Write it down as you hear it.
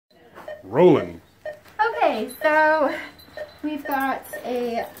rolling. Okay, so we've got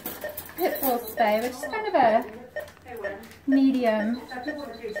a pit bull spay, which is kind of a medium,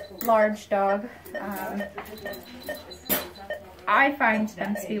 large dog. I find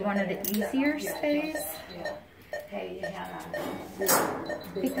them to be one of the easier spays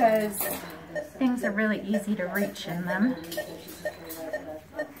because things are really easy to reach in them.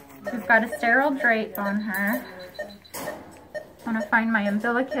 We've got a sterile drape on her. I want to find my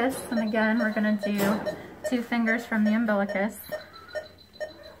umbilicus, and again we're going to do 2 fingers from the umbilicus.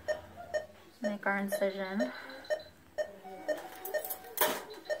 Make our incision.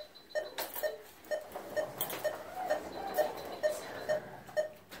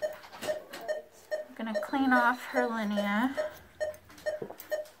 I'm going to clean off her linea.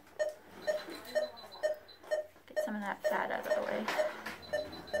 Get some of that fat out of the way.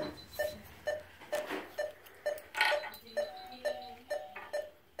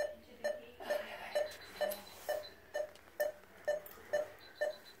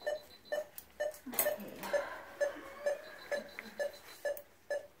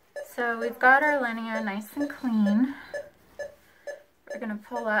 So we've got our linea nice and clean. We're going to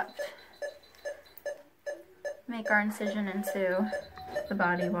pull up, make our incision into the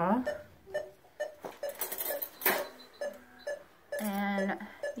body wall, and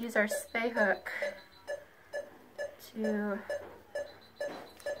use our spay hook to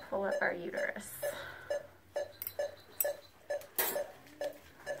pull up our uterus.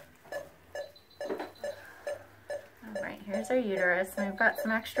 Here's our uterus, and we've got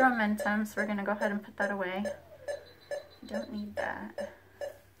some extra momentum, so we're going to go ahead and put that away. Don't need that.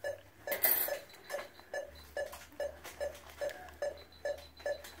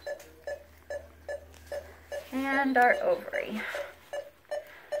 And our ovary.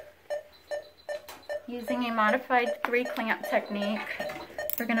 Using a modified 3 clamp technique,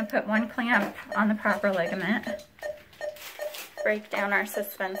 we're going to put 1 clamp on the proper ligament, break down our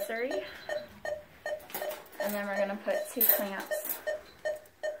suspensory, and then we're going to put 2 clamps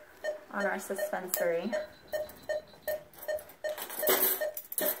on our suspensory.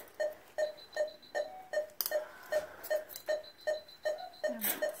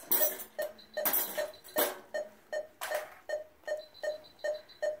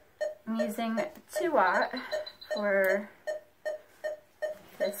 I'm using 2-aught for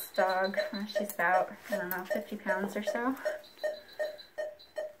this dog. She's about, I don't know, 50 pounds or so.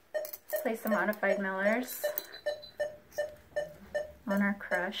 Place some modified millers on our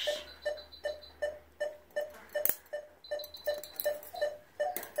crush.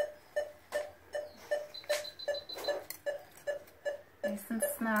 Nice and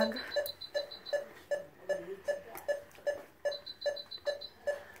snug.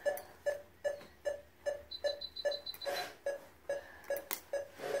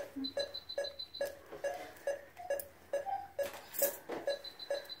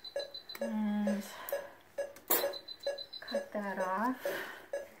 And cut that off.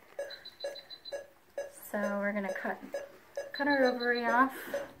 So we're going to cut our ovary off.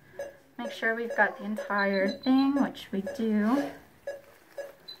 Make sure we've got the entire thing, which we do.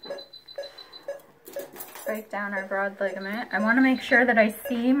 Break down our broad ligament. I want to make sure that I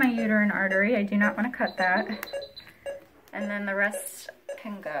see my uterine artery. I do not want to cut that. And then the rest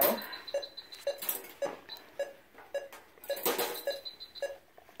can go.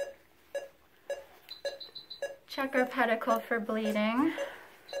 Check our pedicle for bleeding.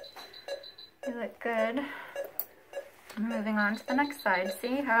 You look good. Moving on to the next side.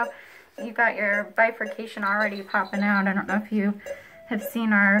 See how you got your bifurcation already popping out. I don't know if you have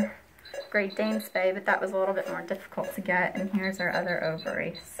seen our Great Dane spay, but that was a little bit more difficult to get. And here's our other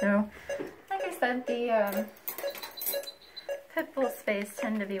ovary. So, like I said, the pit bull spays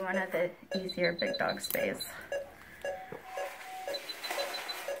tend to be one of the easier big dog spays.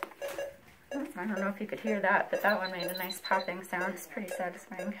 I don't know if you could hear that, but that one made a nice popping sound. It's pretty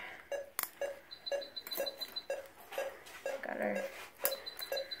satisfying. Got our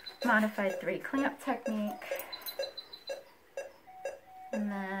modified 3 clamp technique.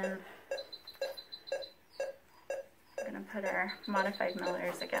 And then we're going to put our modified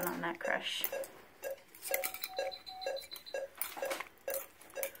millers again on that crush.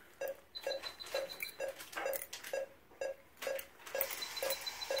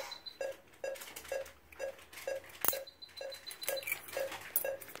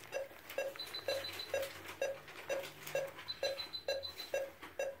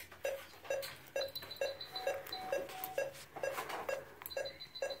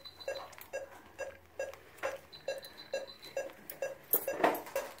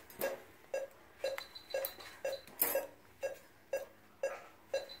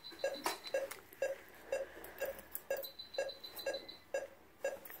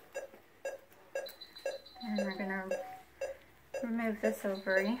 remove this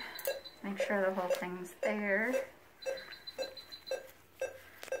ovary. Make sure the whole thing's there.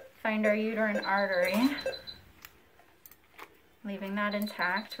 Find our uterine artery. Leaving that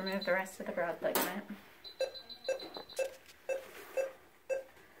intact, remove the rest of the broad ligament.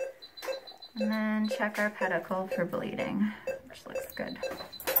 And then check our pedicle for bleeding, which looks good.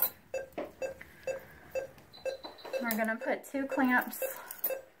 We're gonna put 2 clamps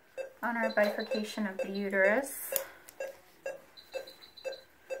on our bifurcation of the uterus.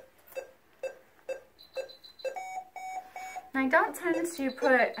 And I don't tend to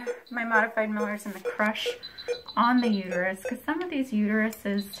put my modified Miller's in the crush on the uterus because some of these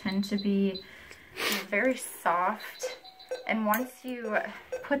uteruses tend to be very soft, and once you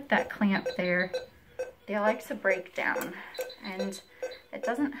put that clamp there, they like to break down, and it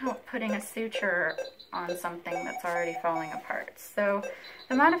doesn't help putting a suture on something that's already falling apart. So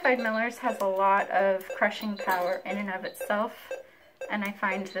the modified Miller's has a lot of crushing power in and of itself, and I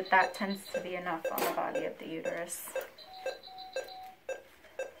find that that tends to be enough on the body of the uterus.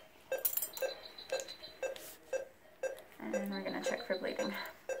 And we're going to check for bleeding.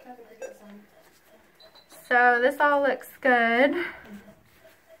 So this all looks good.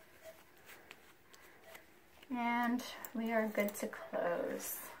 And we are good to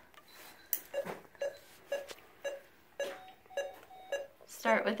close.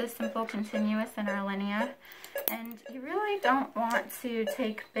 Start with a simple continuous interlinea. And you really don't want to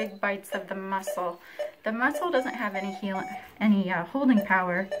take big bites of the muscle. The muscle doesn't have any holding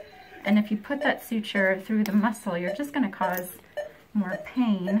power. And if you put that suture through the muscle, you're just going to cause more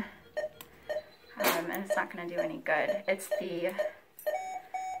pain. And it's not going to do any good. It's the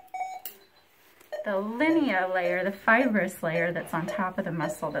linea layer, the fibrous layer that's on top of the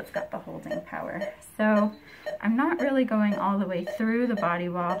muscle that's got the holding power. So I'm not really going all the way through the body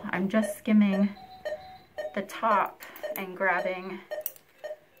wall. I'm just skimming the top and grabbing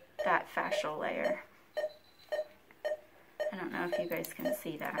that fascial layer. I don't know if you guys can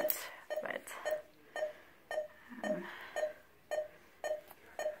see that, but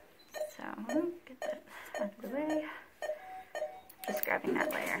so I'll get that out of the way. Just grabbing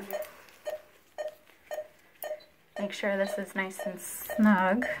that layer. Make sure this is nice and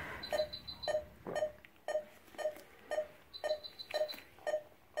snug.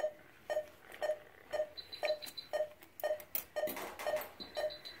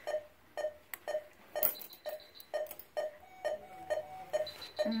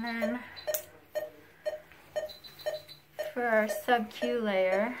 And then for our sub-Q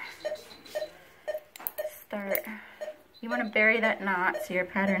layer, you want to bury that knot, so your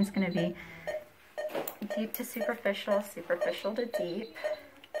pattern's going to be deep to superficial, superficial to deep.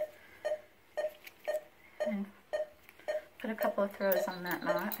 And put a couple of throws on that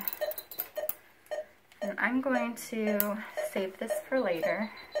knot. And I'm going to save this for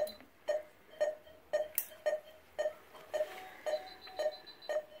later.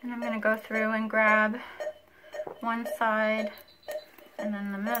 And I'm going to go through and grab one side, and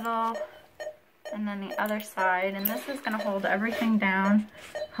then the middle, and then the other side. And this is going to hold everything down,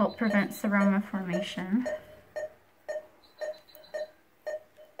 help prevent seroma formation.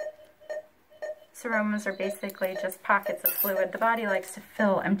 Seromas are basically just pockets of fluid. The body likes to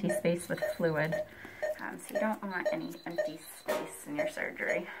fill empty space with fluid. So you don't want any empty space in your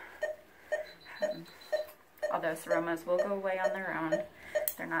surgery. Although seromas will go away on their own.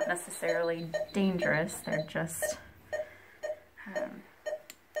 They're not necessarily dangerous, they're just,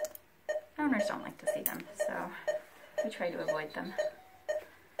 owners don't like to see them, so we try to avoid them.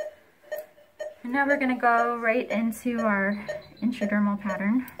 And now we're going to go right into our intradermal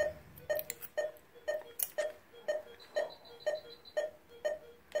pattern.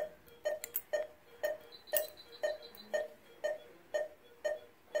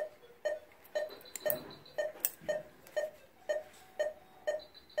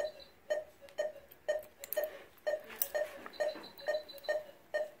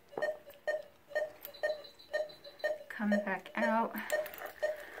 Come back out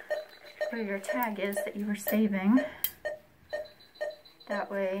where your tag is that you were saving.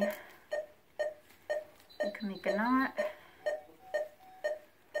 That way you can make a knot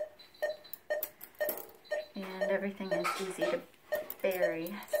and everything is easy to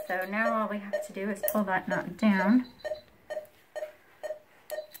bury. So now all we have to do is pull that knot down